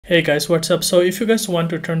Hey guys, what's up? So if you guys want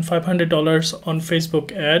to turn $500 on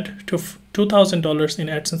Facebook ad to $2,000 in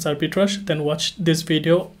AdSense arbitrage, then watch this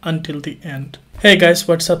video until the end. Hey guys,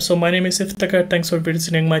 what's up? So my name is Iftikhar. Thanks for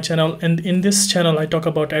visiting my channel, and in this channel I talk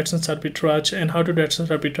about AdSense arbitrage and how to do AdSense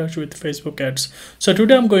arbitrage with Facebook ads. So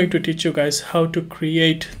today I'm going to teach you guys how to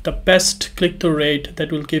create the best click-through rate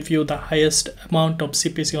that will give you the highest amount of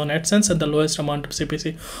CPC on AdSense and the lowest amount of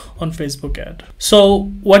CPC on Facebook ad. So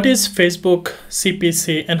what is Facebook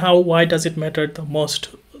CPC and why does it matter the most?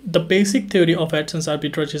 The basic theory of AdSense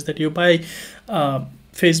arbitrage is that you buy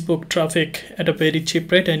Facebook traffic at a very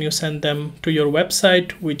cheap rate and you send them to your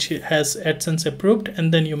website which has AdSense approved,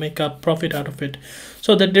 and then you make a profit out of it.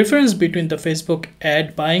 So the difference between the Facebook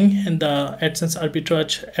ad buying and the AdSense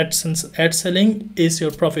arbitrage, AdSense ad selling, is your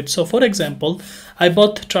profit. So for example, I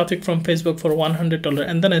bought traffic from Facebook for $100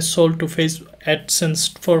 and then I sold to Facebook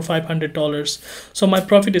AdSense for $500. So my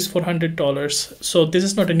profit is $400. So this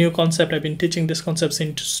is not a new concept. I've been teaching this concept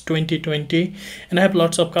since 2020, and I have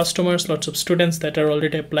lots of customers, lots of students that are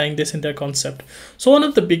already applying this in their concept. So one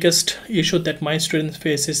of the biggest issues that my students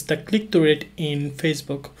face is the click-through rate in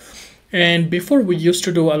Facebook. And before we used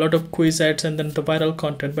to do a lot of quiz ads and then the viral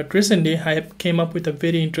content, but recently I came up with a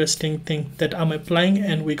very interesting thing that I'm applying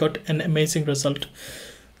and we got an amazing result.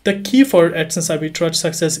 The key for AdSense arbitrage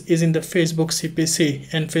success is in the Facebook CPC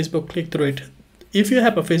and Facebook click-through rate. If you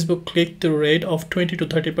have a Facebook click-through rate of 20 to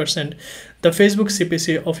 30%, the Facebook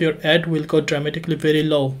CPC of your ad will go dramatically very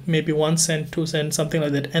low, maybe 1 cent, 2 cents, something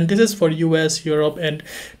like that. And this is for US, Europe, and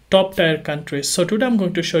top tier countries. So today I'm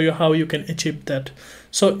going to show you how you can achieve that.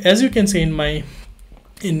 So as you can see in my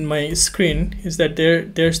screen is that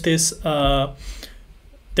there's this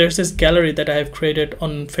gallery that I have created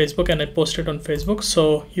on Facebook and I posted on Facebook.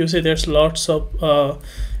 So you see there's lots of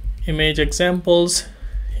image examples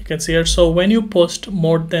you can see here. So when you post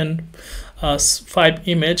more than 5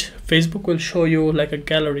 image, Facebook will show you like a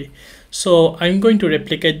gallery. So I'm going to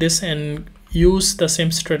replicate this and use the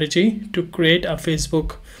same strategy to create a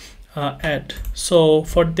Facebook ad. So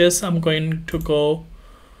for this I'm going to go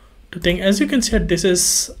to thing. As you can see, this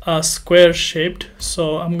is a square shaped,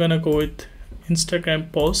 so I'm gonna go with Instagram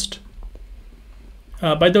post.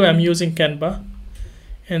 By the way, I'm using Canva,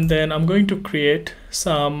 and then I'm going to create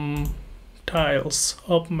some tiles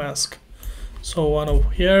of mask. So one over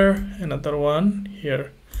here, another one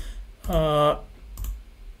here. I'm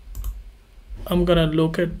gonna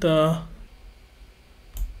look at the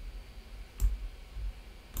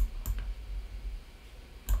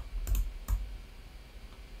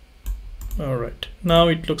all right, now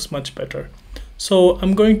it looks much better. So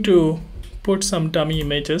I'm going to put some dummy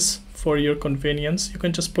images for your convenience. You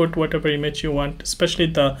can just put whatever image you want, especially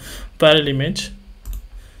the viral image.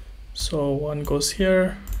 So one goes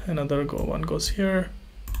here, one goes here.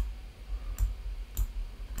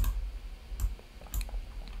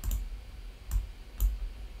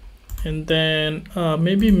 And then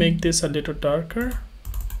maybe make this a little darker.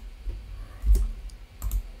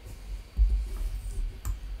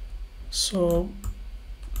 So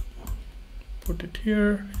put it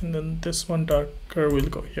here, and then this one darker will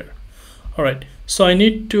go here. All right, so I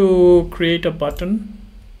need to create a button,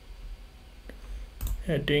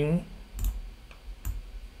 heading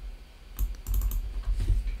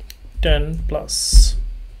 10 plus,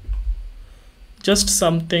 just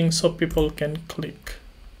something so people can click.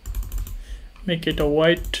 Make it a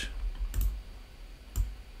white.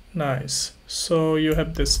 Nice. So you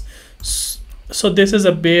have this. So this is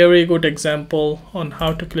a very good example on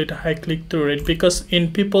how to create a high click-through rate, because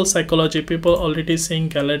in people's psychology, people already seeing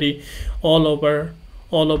gallery all over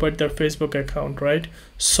their Facebook account, right?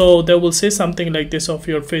 So they will say something like this of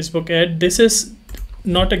your Facebook ad. This is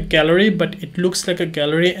not a gallery, but it looks like a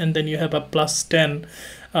gallery, and then you have a +10,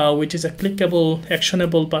 which is a clickable,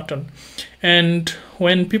 actionable button. And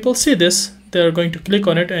when people see this, they're going to click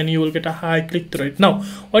on it and you will get a high click-through rate. Now,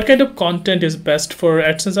 what kind of content is best for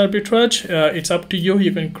AdSense arbitrage? It's up to you.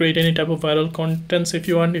 You can create any type of viral contents if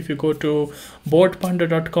you want. If you go to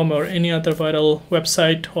boardpanda.com or any other viral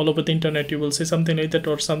website all over the internet, you will see something like that,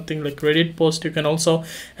 or something like Reddit post. You can also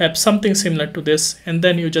have something similar to this, and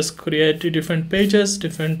then you just create different pages,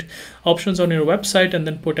 different options on your website, and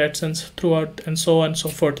then put AdSense throughout, and so on and so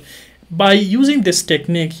forth. By using this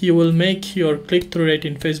technique, you will make your click-through rate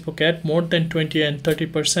in Facebook ad more than 20 and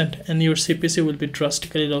 30%, and your CPC will be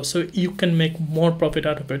drastically low, so you can make more profit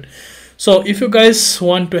out of it. So if you guys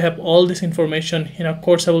want to have all this information in a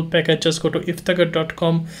courseable package, just go to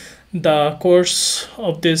iftikhar.com. The course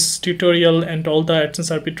of this tutorial and all the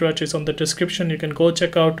AdSense arbitrage is on the description. You can go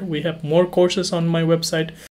check out. We have more courses on my website.